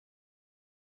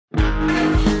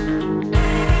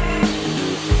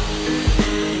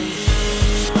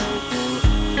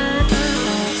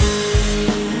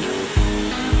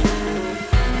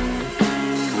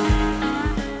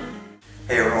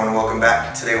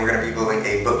back. Today we're going to be building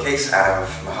a bookcase out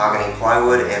of mahogany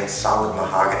plywood and solid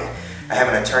mahogany. I have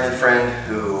an attorney friend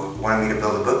who wanted me to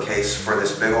build a bookcase for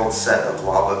this big old set of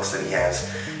law books that he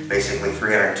has. Basically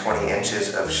 320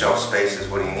 inches of shelf space is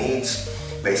what he needs.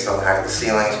 Based on the height of the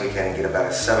ceilings, we can get about a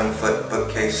 7-foot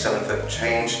bookcase, 7-foot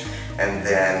change, and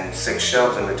then 6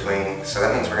 shelves in between. So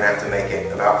that means we're going to have to make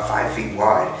it about 5 feet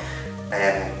wide.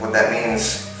 And what that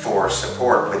means for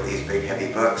support with these big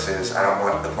heavy books is I don't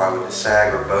want the plywood to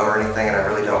sag or bow or anything, and I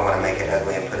really don't want to make it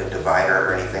ugly and put a divider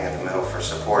or anything in the middle for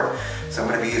support. So I'm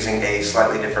going to be using a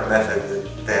slightly different method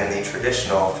than the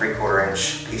traditional 3/4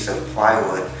 inch piece of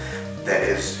plywood that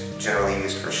is generally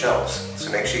used for shelves.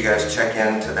 So make sure you guys check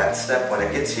into that step when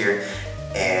it gets here,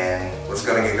 and let's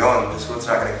go and get going. This wood's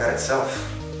not going to cut itself.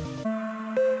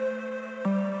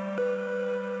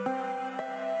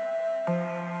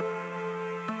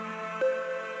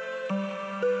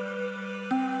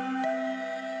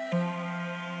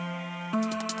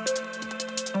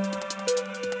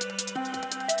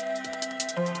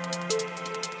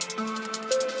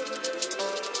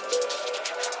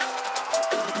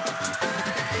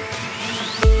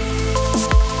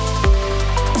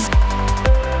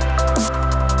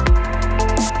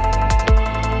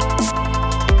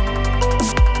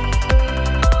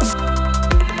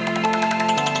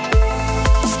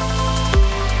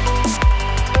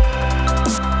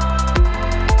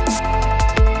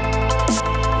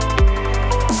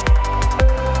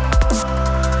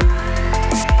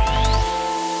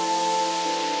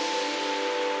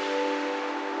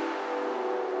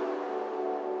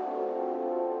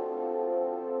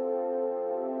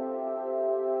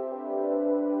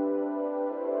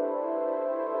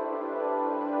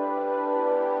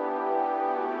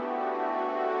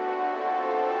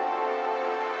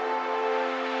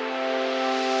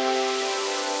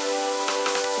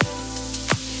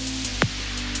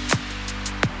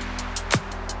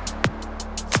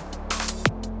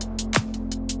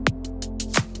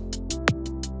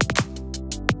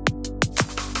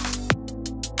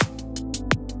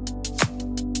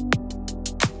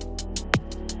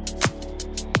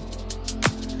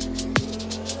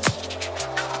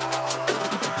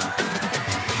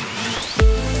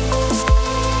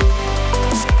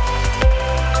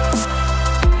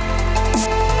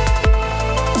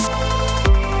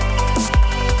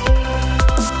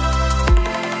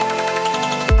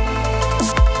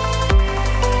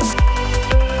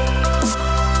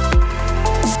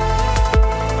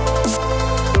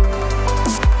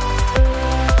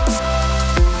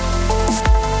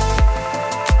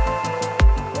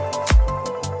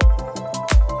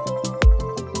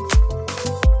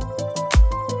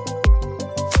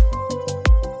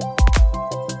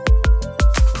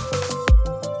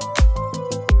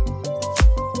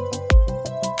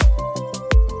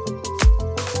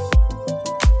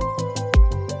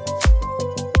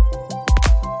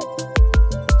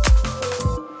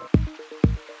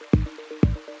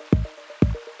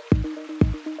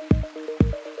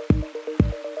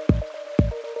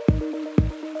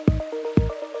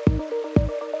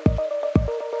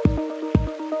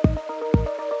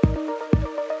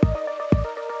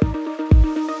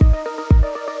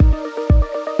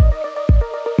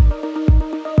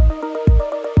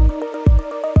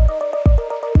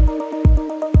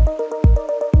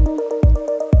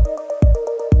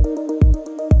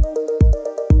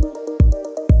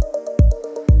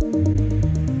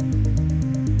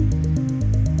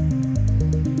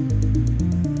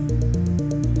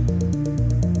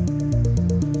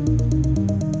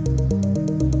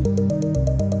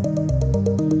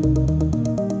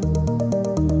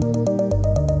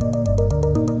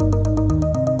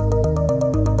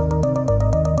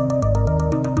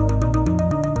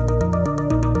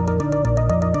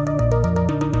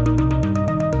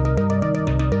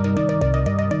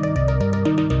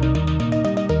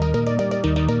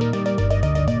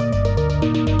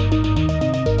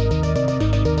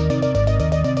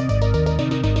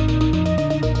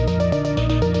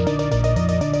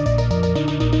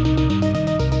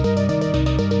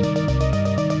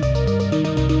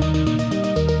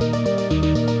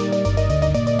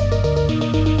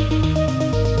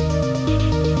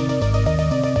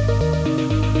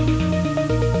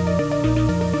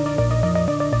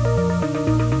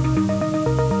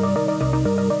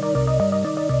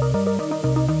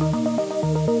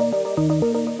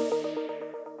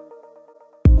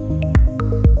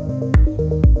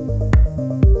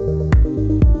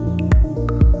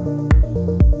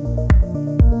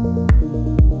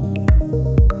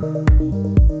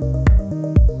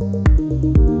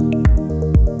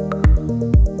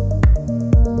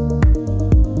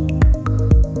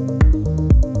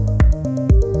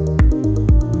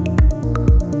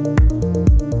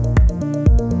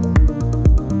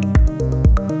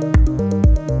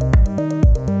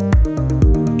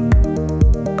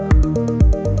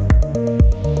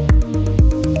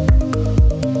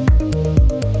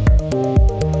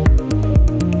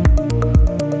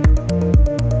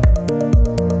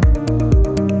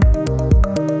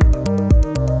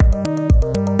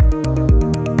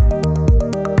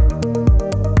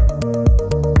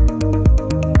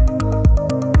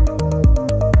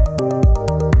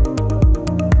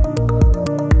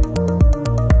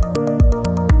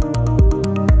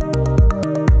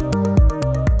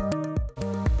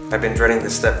 I've been dreading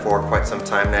this step for quite some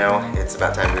time now. It's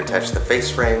about time to attach the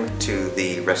face frame to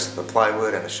the rest of the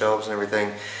plywood and the shelves and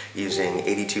everything using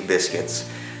 82 biscuits.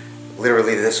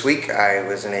 Literally this week I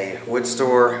was in a wood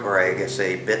store, or I guess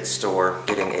a bit store,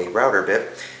 getting a router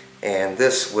bit, and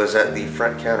this was at the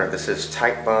front counter. This is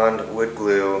Tight Bond wood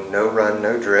glue, no run,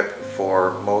 no drip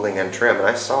for molding and trim, and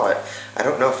I saw it. I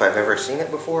don't know if I've ever seen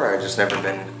it before, I've just never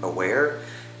been aware.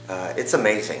 It's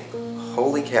amazing.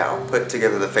 Holy cow. Put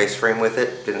together the face frame with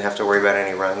it, didn't have to worry about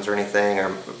any runs or anything,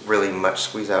 or really much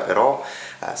squeeze out at all.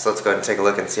 So let's go ahead and take a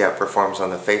look and see how it performs on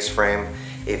the face frame.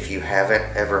 If you haven't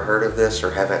ever heard of this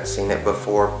or haven't seen it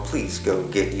before, please go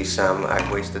get you some. I've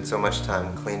wasted so much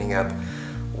time cleaning up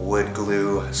wood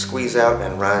glue squeeze out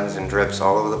and runs and drips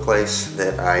all over the place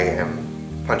that I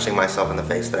am punching myself in the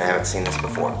face that I haven't seen this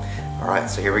before. Alright,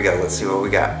 so here we go. Let's see what we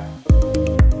got.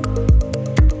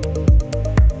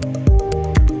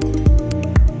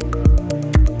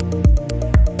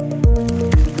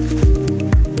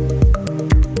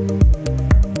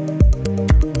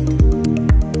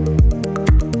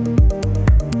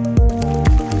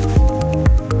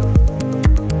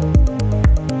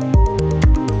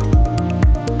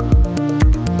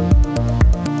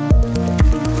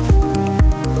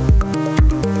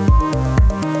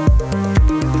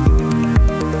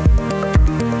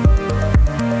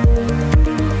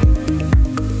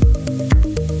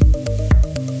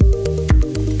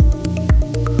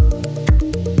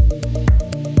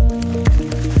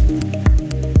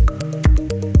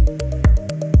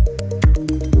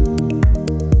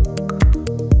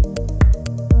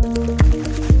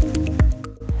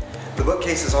 The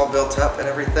bookcase is all built up and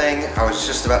everything. I was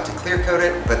just about to clear coat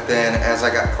it, but then as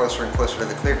I got closer and closer to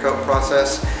the clear coat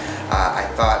process, I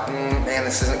thought, man,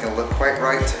 this isn't going to look quite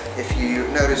right. If you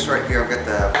notice right here, I've got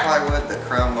the plywood, the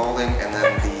crown molding, and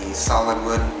then the solid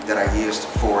wood that I used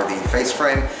for the face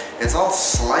frame. It's all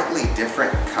slightly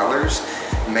different colors.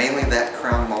 Mainly that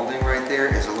crown molding right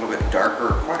there is a little bit darker,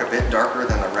 quite a bit darker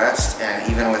than the rest,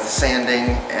 and even with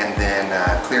sanding and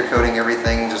then clear coating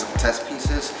everything, just the test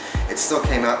pieces, it still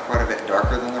came out quite a bit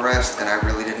darker than the rest, and I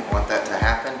really didn't want that to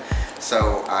happen.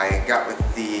 So I got with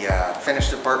the finish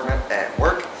department at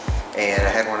work, and I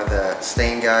had one of the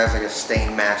stain guys, I guess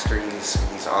stain master.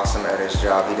 He's awesome at his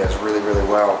job. He does really, really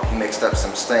well. He mixed up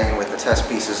some stain with the test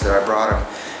pieces that I brought him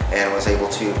and was able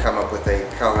to come up with a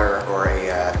color or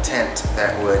a tint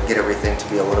that would get everything to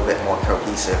be a little bit more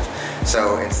cohesive.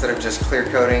 So instead of just clear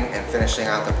coating and finishing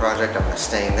out the project, I'm going to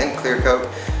stain then clear coat,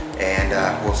 and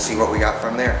we'll see what we got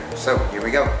from there. So here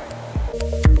we go.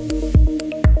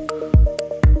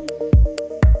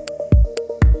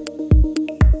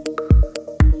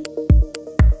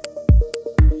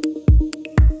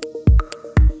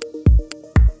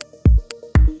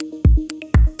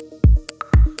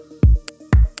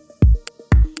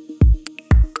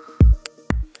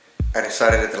 I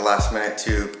decided at the last minute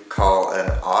to call an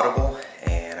audible,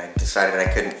 and I decided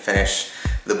I couldn't finish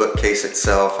the bookcase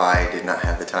itself. I did not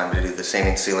have the time to do the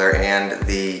sanding sealer and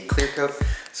the clear coat,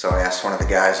 so I asked one of the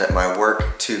guys at my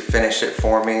work to finish it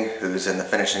for me, who's in the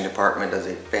finishing department, does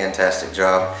a fantastic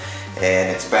job, and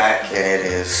it's back and it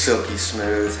is silky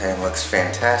smooth and looks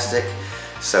fantastic.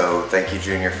 So thank you,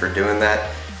 Junior, for doing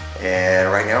that.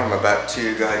 And right now I'm about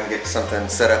to go ahead and get something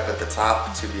set up at the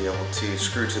top to be able to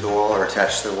screw to the wall or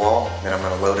attach to the wall. Then I'm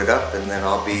going to load it up, and then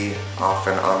I'll be off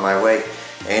and on my way.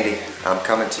 Andy, I'm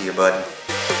coming to you, bud.